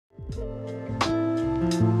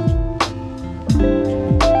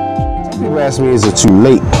People ask me, is it too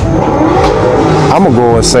late? I'm gonna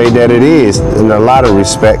go and say that it is in a lot of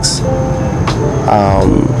respects,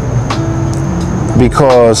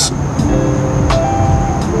 because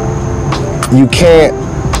you can't.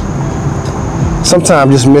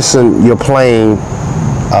 Sometimes just missing your plane,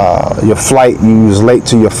 your flight. You was late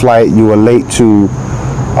to your flight. You were late to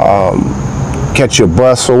catch your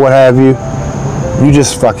bus or what have you. You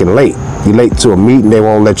just fucking late. You late to a meeting. They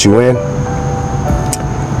won't let you in.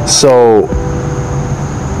 So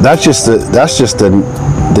that's just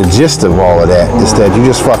the gist of all of that, is that you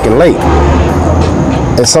just fucking late.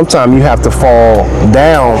 And sometimes you have to fall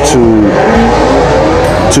down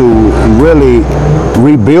to really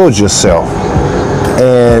rebuild yourself.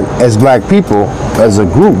 And as black people, as a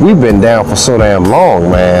group, we've been down for so damn long,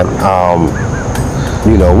 man.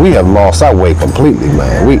 You know, we have lost our way completely,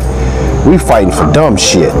 man. We fighting for dumb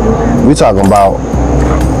shit. We talking about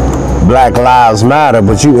Black Lives Matter,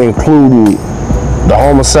 but you including the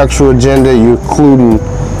homosexual agenda, you including,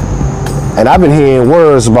 and I've been hearing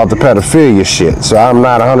words about the pedophilia shit, so I'm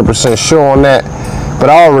not 100% sure on that, but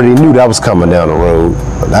I already knew that was coming down the road.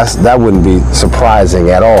 That wouldn't be surprising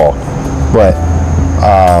at all, but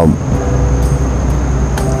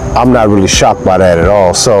I'm not really shocked by that at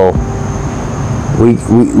all. So we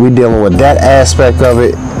dealing with that aspect of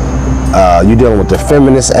it. You're dealing with the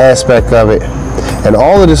feminist aspect of it. And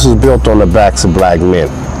all of this was built on the backs of black men.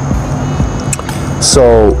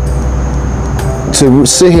 So to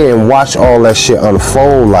sit here and watch all that shit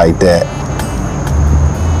unfold like that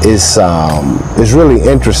is really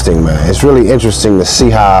interesting, man. It's really interesting to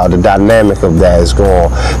see how the dynamic of that is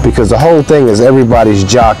going, because the whole thing is everybody's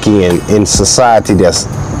jockeying in society that's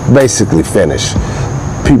basically finished.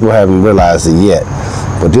 People haven't realized it yet,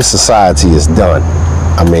 but this society is done.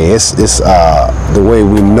 I mean, it's the way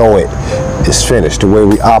we know it is finished. The way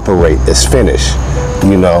we operate is finished.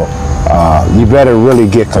 You know, you better really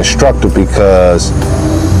get constructive, because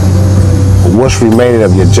what's remaining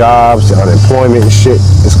of your jobs, the unemployment and shit,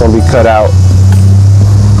 it's gonna be cut out.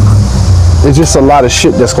 There's just a lot of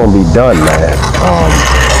shit that's gonna be done, man.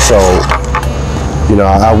 So, you know,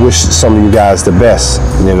 I wish some of you guys the best,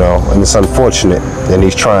 you know, and it's unfortunate in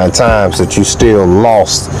these trying times that you still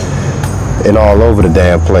lost and all over the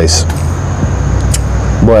damn place.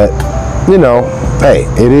 But, you know, hey,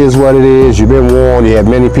 it is what it is. You've been warned. You have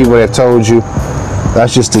many people that told you.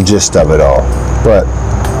 That's just the gist of it all. But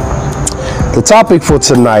the topic for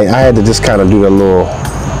tonight, I had to just kind of do a little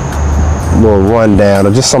rundown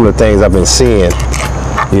of just some of the things I've been seeing,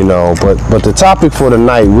 you know. But the topic for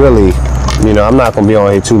tonight, really, you know, I'm not going to be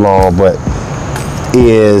on here too long, but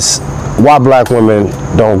is why black women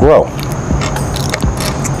don't grow.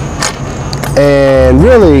 And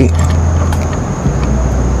really,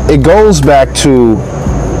 it goes back to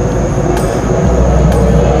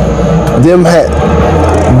them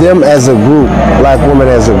as a group, black women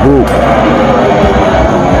as a group.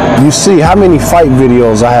 You see how many fight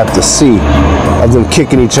videos I have to see of them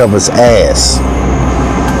kicking each other's ass.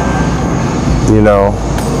 You know,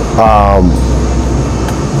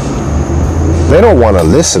 they don't want to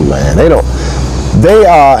listen, man. They don't. They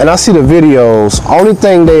are, and I see the videos, only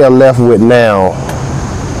thing they are left with now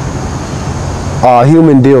are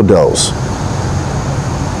human dildos.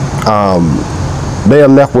 They are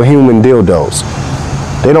left with human dildos.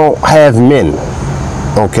 They don't have men,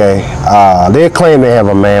 okay? They claim they have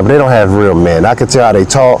a man, but they don't have real men. I can tell how they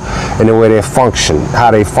talk and the way they function,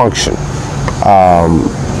 how they function.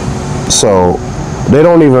 So they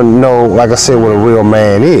don't even know, like I said, what a real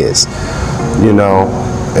man is, you know?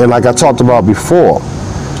 And like I talked about before,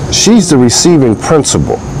 she's the receiving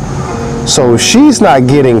principal. So if she's not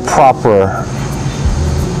getting proper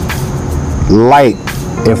light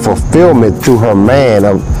and fulfillment through her man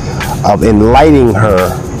of enlightening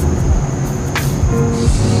her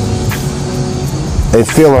and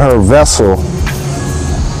filling her vessel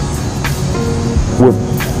with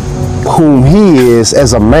whom he is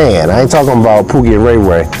as a man. I ain't talking about Poogie and Ray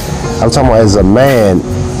Ray. I'm talking about as a man.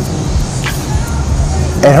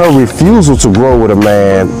 And her refusal to grow with a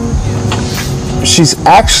man, she's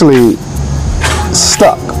actually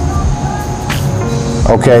stuck.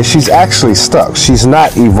 Okay, she's actually stuck. She's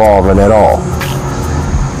not evolving at all.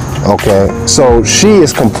 Okay, so she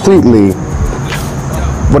is completely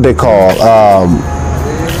what they call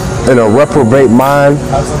in a reprobate mind.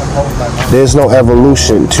 There's no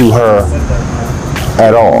evolution to her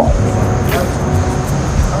at all.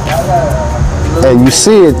 And you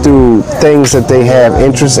see it through things that they have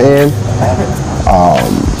interest in.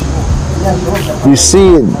 You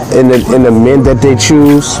see it in the men that they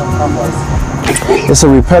choose. It's a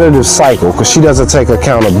repetitive cycle because she doesn't take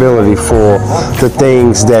accountability for the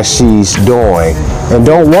things that she's doing and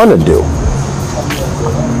don't want to do.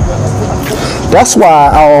 That's why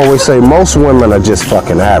I always say most women are just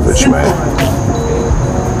fucking average, man.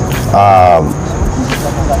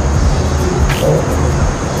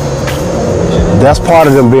 That's part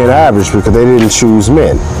of them being average because they didn't choose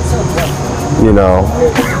men. You know,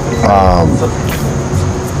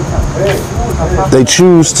 they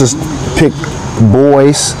choose to pick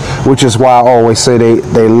boys, which is why I always say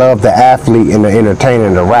they love the athlete and the entertainer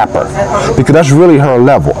and the rapper, because that's really her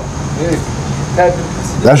level.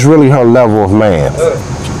 That's really her level of man,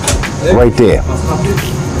 right there.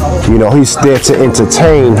 You know, he's there to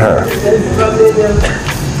entertain her.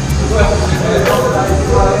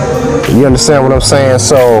 You understand what I'm saying?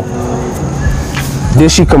 So then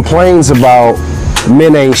she complains about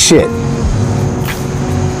men ain't shit.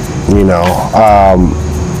 You know,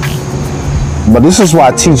 but this is why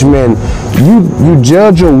I teach men, you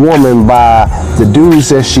judge a woman by the dudes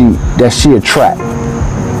that she attract.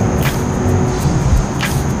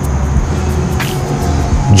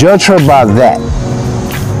 Judge her by that.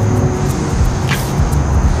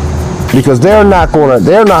 Because they're not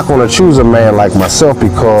gonna choose a man like myself,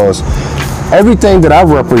 because everything that I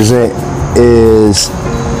represent is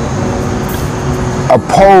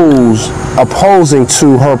opposing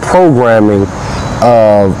to her programming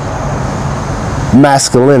of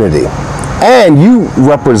masculinity. And you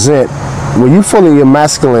represent, when you feel in your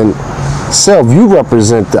masculine self, you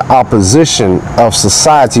represent the opposition of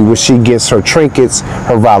society, which she gets her trinkets,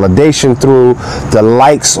 her validation through, the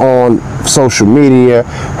likes on social media,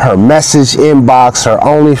 her message inbox, her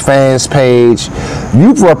OnlyFans page.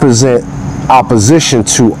 You represent opposition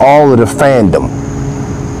to all of the fandom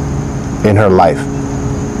in her life.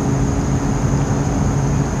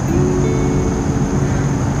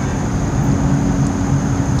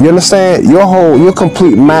 You understand? Your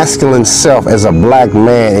complete masculine self as a black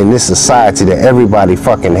man in this society that everybody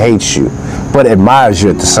fucking hates you, but admires you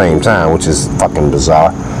at the same time, which is fucking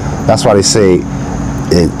bizarre. That's why they say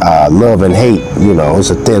love and hate, you know, it's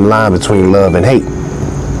a thin line between love and hate.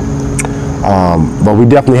 But we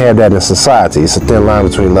definitely have that in society. It's a thin line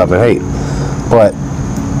between love and hate. But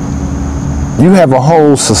you have a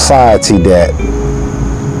whole society that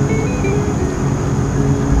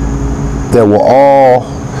will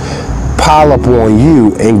all pile up on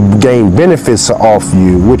you and gain benefits off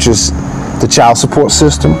you, which is the child support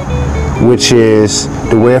system, which is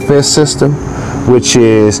the welfare system, which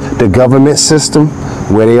is the government system,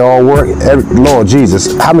 where they all work. Lord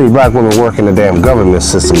Jesus, how many black women work in the damn government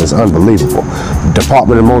system is unbelievable.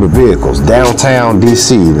 Department of Motor Vehicles, downtown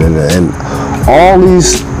DC, and all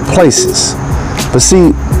these places. But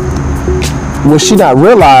see, what she not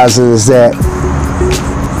realizing is that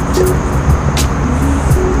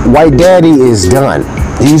white daddy is done.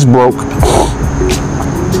 He's broke.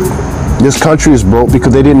 This country is broke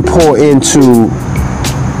because they didn't pour into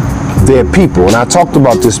their people. And I talked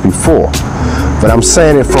about this before, but I'm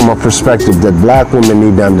saying it from a perspective that black women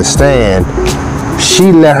need to understand.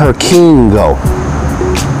 She let her king go.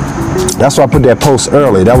 That's why I put that post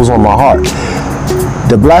early. That was on my heart.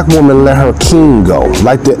 The black woman let her king go.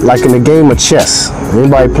 Like in the game of chess.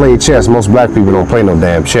 Anybody play chess? Most black people don't play no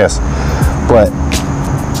damn chess. But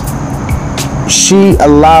she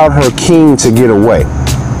allowed her king to get away.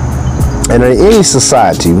 And in any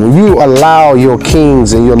society, when you allow your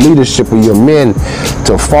kings and your leadership of your men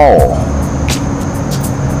to fall,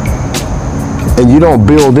 and you don't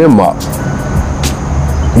build them up,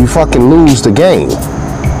 you fucking lose the game.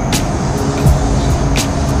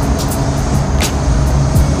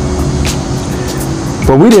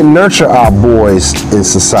 But we didn't nurture our boys in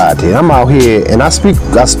society. I'm out here, and I speak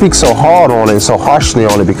so hard on it, and so harshly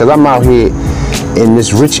on it, because I'm out here in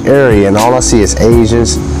this rich area, and all I see is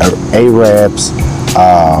Asians, Arabs,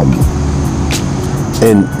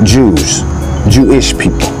 and Jewish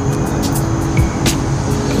people,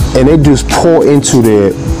 and they just pour into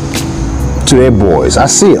their boys. I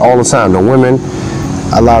see it all the time. The women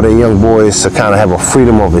allow their young boys to kind of have a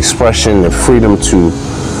freedom of expression and freedom to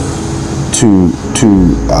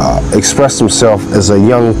express themselves as a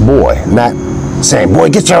young boy, not saying, "Boy,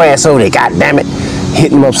 get your ass over there, god damn it,"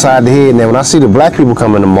 hitting them upside the head. And then when I see the black people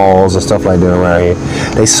come in the malls and stuff like that around here,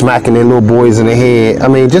 they smacking their little boys in the head. I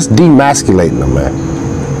mean, just demasculating them, man.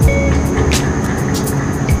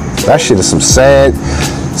 That shit is some sad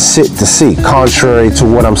shit to see, contrary to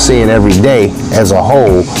what I'm seeing every day as a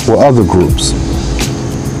whole with other groups.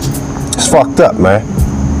 It's fucked up, man.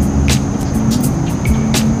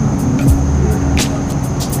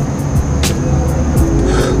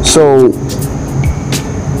 So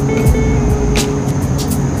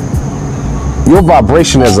your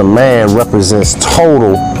vibration as a man represents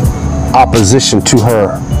total opposition to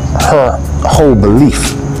her whole belief.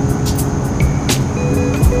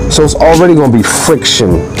 So it's already going to be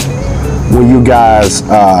friction when you guys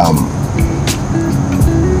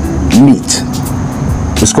meet.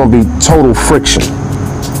 It's going to be total friction.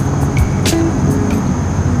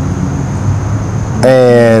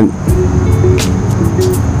 And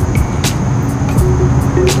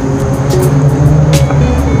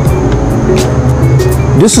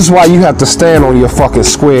this is why you have to stand on your fucking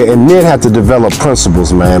square, and men have to develop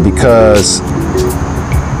principles, man, because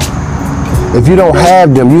if you don't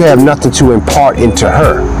have them, you have nothing to impart into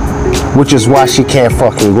her, which is why she can't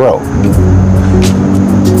fucking grow.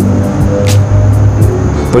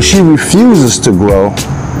 But she refuses to grow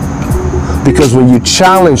because when you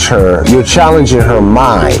challenge her, you're challenging her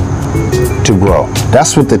mind to grow.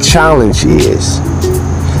 That's what the challenge is.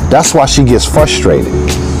 That's why she gets frustrated.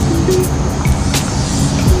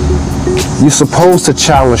 You're supposed to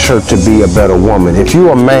challenge her to be a better woman. If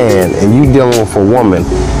you're a man and you're dealing with a woman,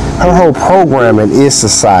 her whole programming is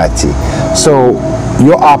society. So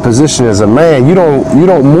your opposition as a man, you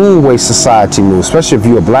don't move the way society moves, especially if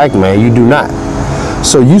you're a black man, you do not.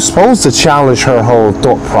 So you're supposed to challenge her whole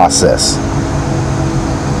thought process.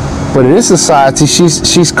 But in this society,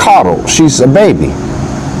 she's coddled. She's a baby.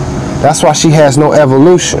 That's why she has no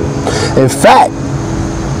evolution. In fact,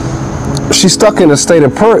 she's stuck in a state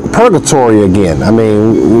of purgatory again. I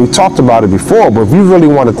mean, we talked about it before, but if you really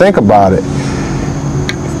want to think about it,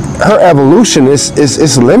 her evolution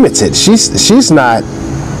is limited. She's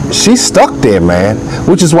stuck there, man.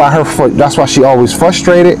 Which is why that's why she always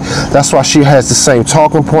frustrated. That's why she has the same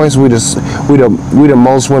talking points. We the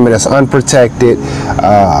most women that's unprotected.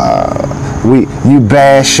 You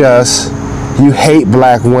bash us. You hate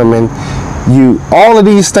black women. All of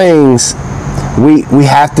these things. We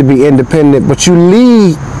have to be independent, but you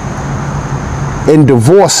lead in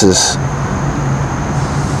divorces.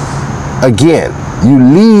 Again, you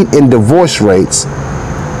lead in divorce rates,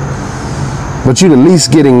 but you're the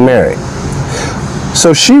least getting married.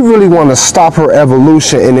 So she really want to stop her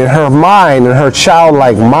evolution, and in her mind, in her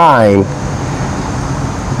childlike mind,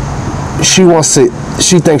 she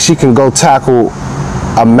thinks she can go tackle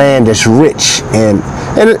a man that's rich and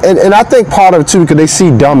I think part of it too, because they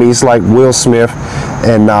see dummies like Will Smith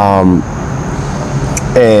and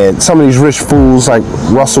some of these rich fools like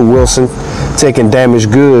Russell Wilson taking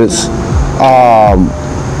damaged goods.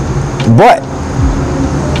 But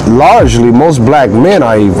largely, most black men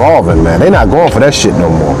are evolving, man. They're not going for that shit no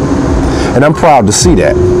more. And I'm proud to see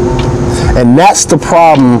that. And that's the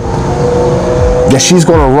problem that she's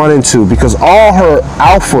going to run into, because all her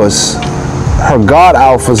alphas, her God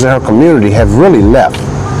alphas in her community have really left,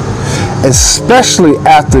 especially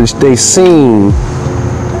after they seen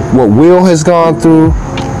what Will has gone through,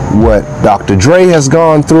 what Dr. Dre has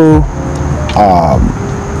gone through,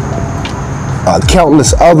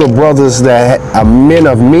 countless other brothers that are men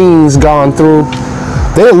of means gone through.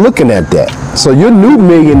 They're looking at that. So your new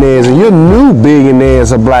millionaires and your new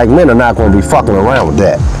billionaires of black men are not going to be fucking around with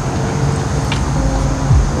that.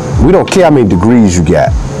 We don't care how many degrees you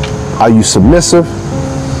got. Are you submissive?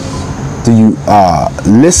 Do you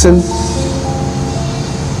listen?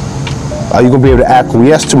 Are you going to be able to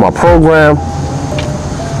acquiesce to my program?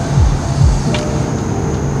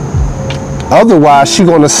 Otherwise, she's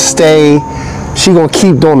going to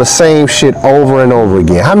keep doing the same shit over and over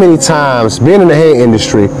again. How many times, being in the hair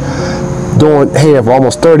industry, doing hair for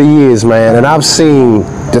almost 30 years, man, and I've seen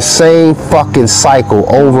the same fucking cycle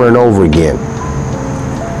over and over again.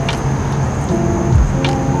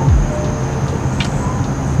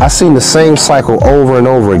 I've seen the same cycle over and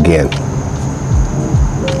over again.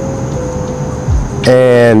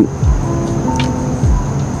 And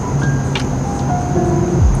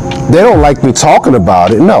they don't like me talking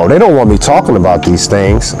about it. No, they don't want me talking about these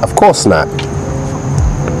things. Of course not.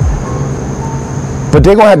 But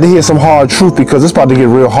they're going to have to hear some hard truth, because it's about to get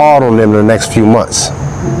real hard on them in the next few months.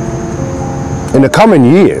 In the coming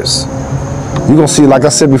years, you're going to see, like I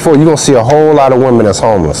said before, you're going to see a whole lot of women that's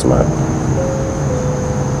homeless, man.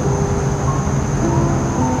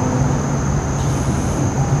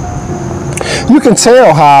 You can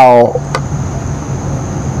tell how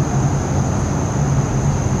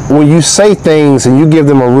when you say things and you give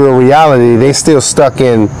them a real reality, they still stuck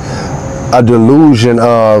in a delusion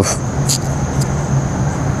of,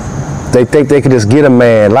 they think they could just get a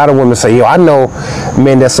man. A lot of women say, yo, I know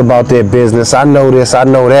men that's about their business. I know this, I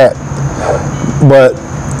know that. But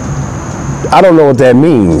I don't know what that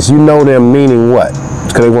means. You know them meaning what?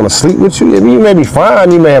 Because they want to sleep with you? I mean, you may be fine.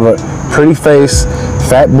 You may have a pretty face,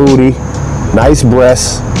 fat booty, nice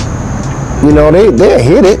breasts, You know, they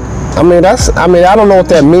hit it. I mean, I don't know what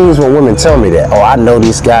that means when women tell me that. Oh, I know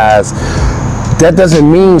these guys. That doesn't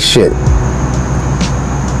mean shit.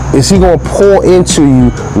 Is he gonna pour into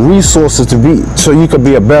you resources so you could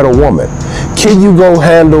be a better woman? Can you go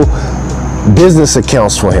handle business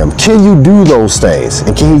accounts for him? Can you do those things?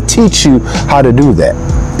 And can he teach you how to do that?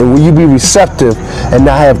 And will you be receptive and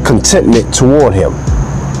not have contentment toward him?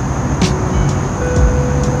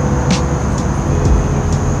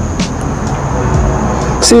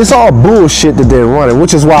 See, it's all bullshit that they're running,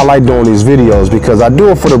 which is why I like doing these videos, because I do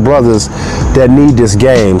it for the brothers that need this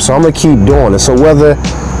game. So I'm gonna keep doing it. So whether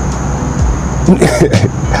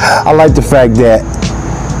I like the fact that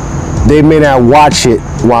they may not watch it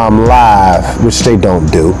while I'm live, which they don't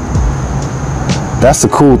do. That's the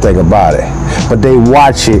cool thing about it. But they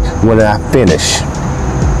watch it when I finish,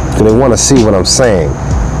 because they want to see what I'm saying.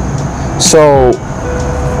 So,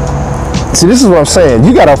 see, this is what I'm saying.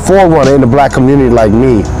 You got a forerunner in the black community like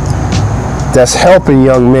me that's helping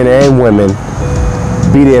young men and women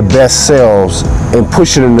be their best selves and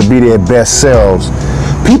pushing them to be their best selves.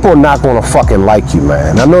 People are not going to fucking like you,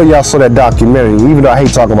 man. I know y'all saw that documentary, even though I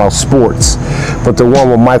hate talking about sports, but the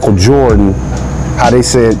one with Michael Jordan, how they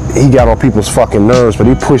said he got on people's fucking nerves, but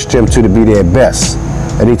he pushed them to be their best.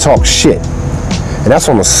 And he talked shit. And that's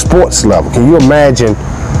on a sports level. Can you imagine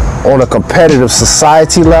on a competitive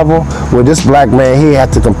society level where this black man here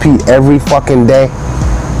had to compete every fucking day?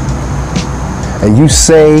 And you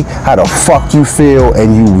say how the fuck you feel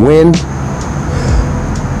and you win?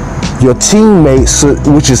 Your teammate,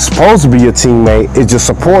 which is supposed to be your teammate, is your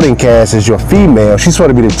supporting cast, is your female. She's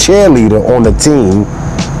supposed to be the cheerleader on the team.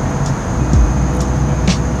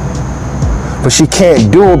 But she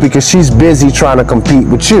can't do it because she's busy trying to compete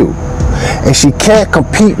with you. And she can't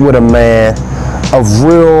compete with a man of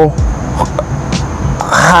real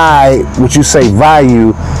high, what you say,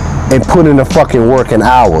 value, and put in the fucking work and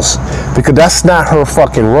hours. Because that's not her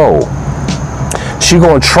fucking role. She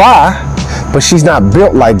gonna try, but she's not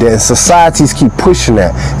built like that, and societies keep pushing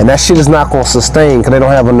that, and that shit is not going to sustain because they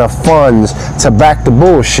don't have enough funds to back the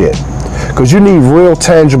bullshit. Because you need real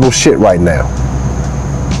tangible shit right now.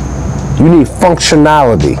 You need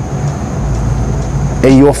functionality,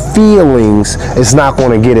 and your feelings is not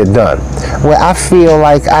going to get it done. Well, I feel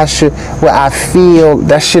like I should, well, I feel,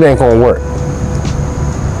 that shit ain't going to work.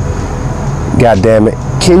 God damn it.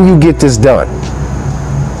 Can you get this done?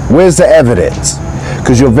 Where's the evidence?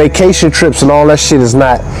 Because your vacation trips and all that shit is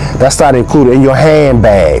not, that's not included in your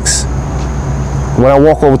handbags. When I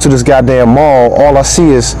walk over to this goddamn mall, all I see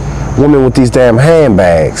is women with these damn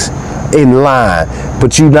handbags in line,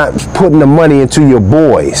 but you're not putting the money into your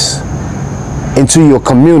boys, into your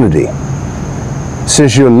community,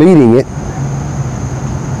 since you're leading it.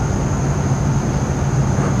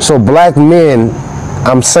 So black men,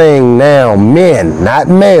 I'm saying now, men, not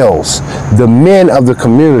males, the men of the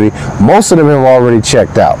community, most of them have already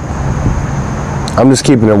checked out. I'm just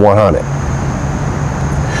keeping it 100.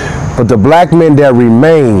 But the black men that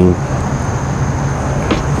remain,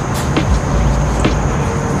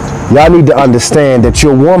 y'all need to understand that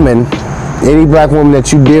your woman, any black woman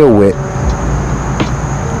that you deal with,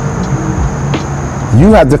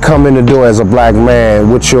 you have to come in the door as a black man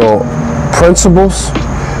with your principles,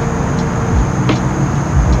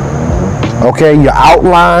 okay, your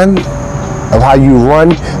outline of how you run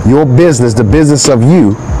your business, the business of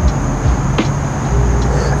you.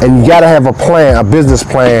 And you gotta have a plan, a business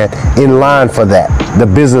plan in line for that, the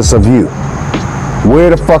business of you. Where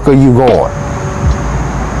the fuck are you going?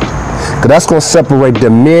 Because that's gonna separate the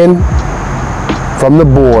men from the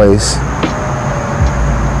boys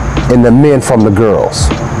and the men from the girls.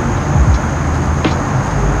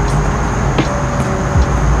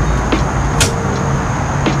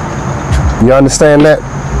 You understand that?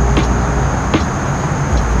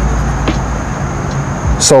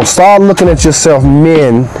 So start looking at yourself,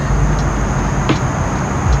 men,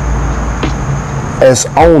 as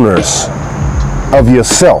owners of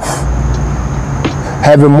yourself,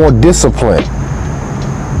 having more discipline.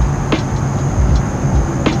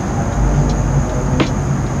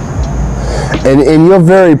 And in your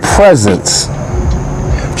very presence,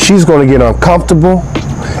 she's going to get uncomfortable.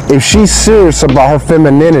 If she's serious about her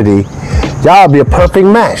femininity, y'all be a perfect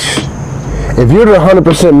match. If you're the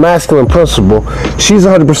 100% masculine principle, she's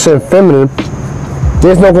 100% feminine,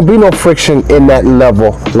 there's not going to be no friction in that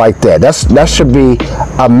level like that. That should be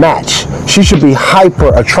a match. She should be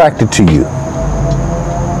hyper attracted to you.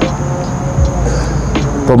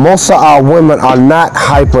 But most of our women are not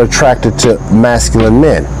hyper attracted to masculine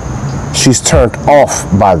men. She's turned off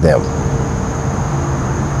by them,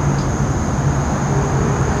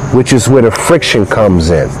 which is where the friction comes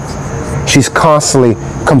in. She's constantly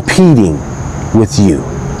competing with you.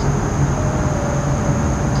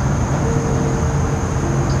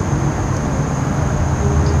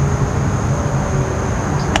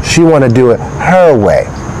 She want to do it her way.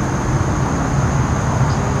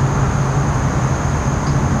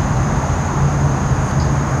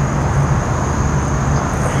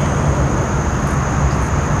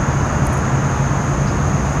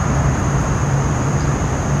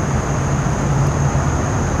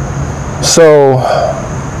 So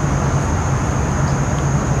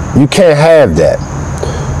you can't have that.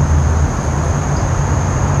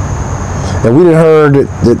 And we done heard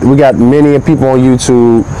that we got many people on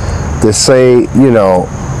YouTube that say, you know,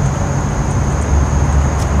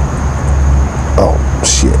 oh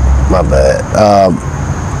shit, my bad.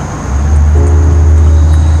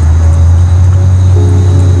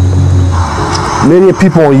 Many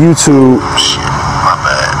people on YouTube. Shit, my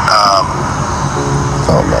bad.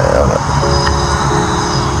 Oh man, hold up.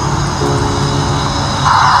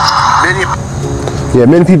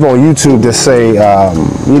 Many people on YouTube that say,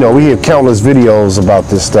 you know, we hear countless videos about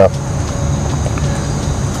this stuff.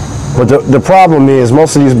 But the problem is,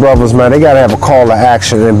 most of these brothers, man, they got to have a call to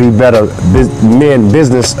action and be better men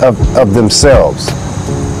business of themselves.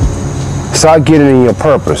 Start getting in your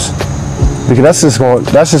purpose, because that's just going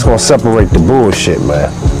to separate the bullshit, man.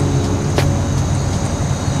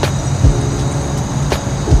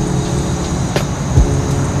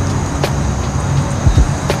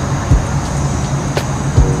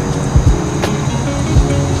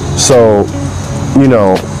 So, you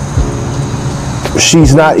know,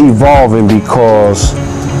 she's not evolving because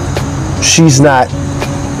she's not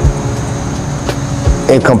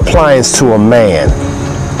in compliance to a man.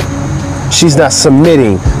 She's not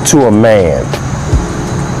submitting to a man.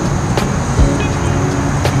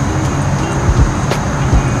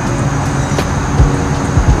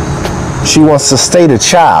 She wants to stay the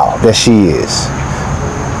child that she is.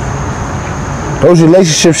 Those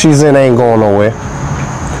relationships she's in ain't going nowhere.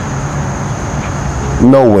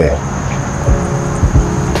 Nowhere.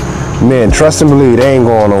 Men, trust and believe, they ain't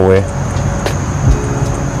going nowhere.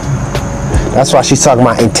 That's why she's talking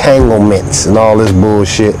about entanglements and all this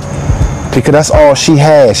bullshit. Because that's all she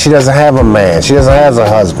has. She doesn't have a man. She doesn't have a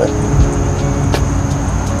husband.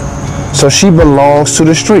 So she belongs to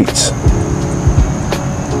the streets.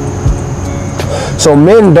 So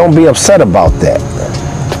men, don't be upset about that.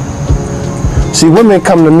 See, women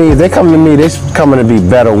come to me, if they come to me, they're coming to be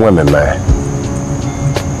better women, man.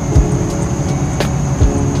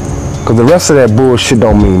 Because the rest of that bullshit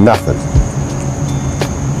don't mean nothing.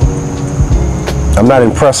 I'm not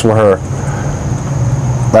impressed with her.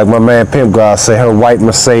 Like my man Pimp God say, her white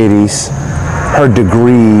Mercedes, her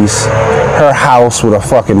degrees, her house with a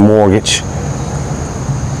fucking mortgage.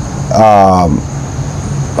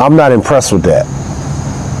 I'm not impressed with that.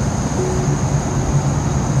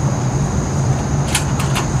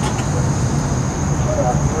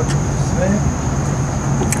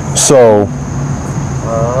 So,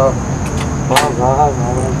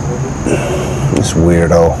 this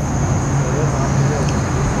weirdo.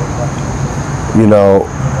 You know,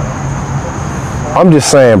 I'm just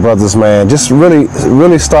saying, brothers, man, just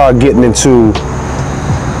really start getting into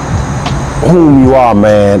whom you are,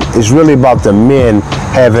 man. It's really about the men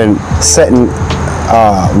setting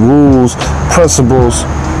rules, principles,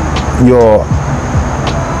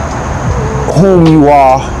 whom you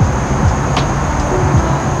are.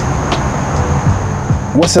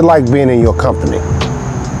 What's it like being in your company?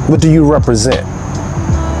 What do you represent?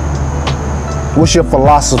 What's your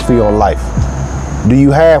philosophy on life? Do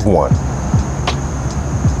you have one?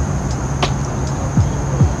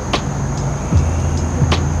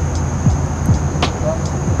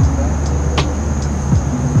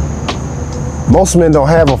 Most men don't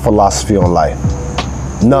have a philosophy on life.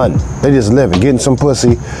 None. They just living, getting some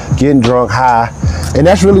pussy, getting drunk, high. And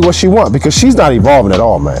that's really what she wants, because she's not evolving at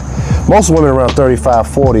all, man. Most women around 35,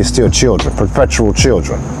 40 are still children, perpetual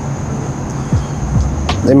children.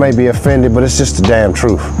 They may be offended, but it's just the damn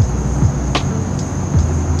truth.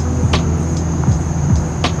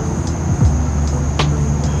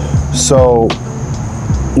 So,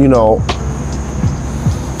 you know,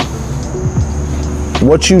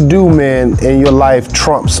 what you do, man, in your life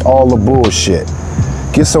trumps all the bullshit.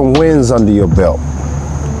 Get some wins under your belt.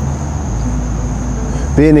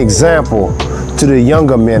 Be an example to the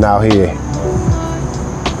younger men out here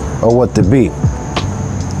of what to be.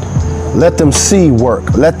 Let them see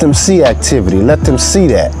work. Let them see activity. Let them see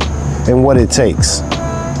that and what it takes.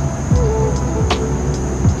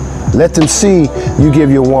 Let them see you give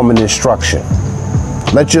your woman instruction.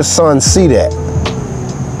 Let your son see that.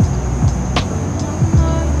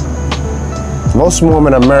 Most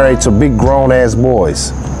women are married to big grown ass boys.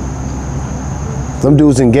 Them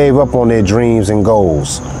dudes done gave up on their dreams and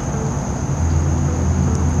goals.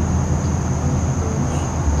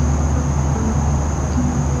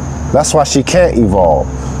 That's why she can't evolve.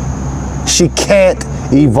 She can't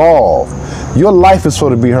evolve. Your life is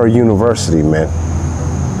supposed to be her university, man.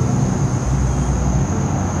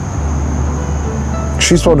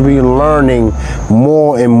 She's supposed to be learning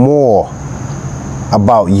more and more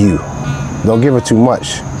about you. Don't give her too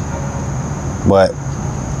much. But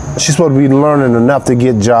she's supposed to be learning enough to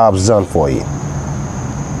get jobs done for you.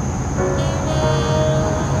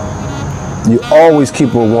 You always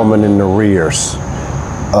keep a woman in the rears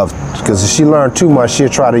of, because if she learned too much, she'll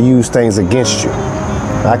try to use things against you.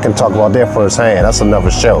 I can talk about that firsthand. That's another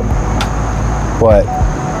show. But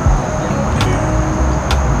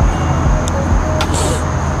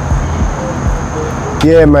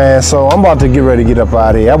yeah, man, so I'm about to get ready to get up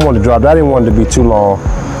out of here. I wanted to drop, I didn't want it to be too long,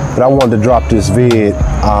 but I wanted to drop this vid,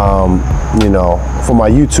 you know, for my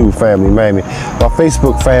YouTube family, maybe. My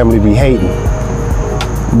Facebook family be hating,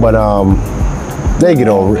 but they get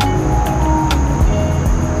over it.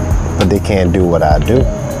 But they can't do what I do.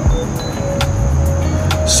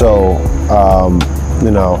 So, you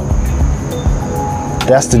know,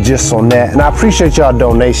 that's the gist on that. And I appreciate y'all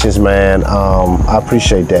donations, man. I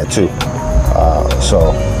appreciate that too.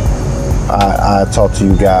 So I talk to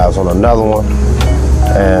you guys on another one,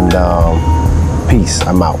 and peace.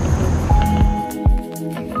 I'm out.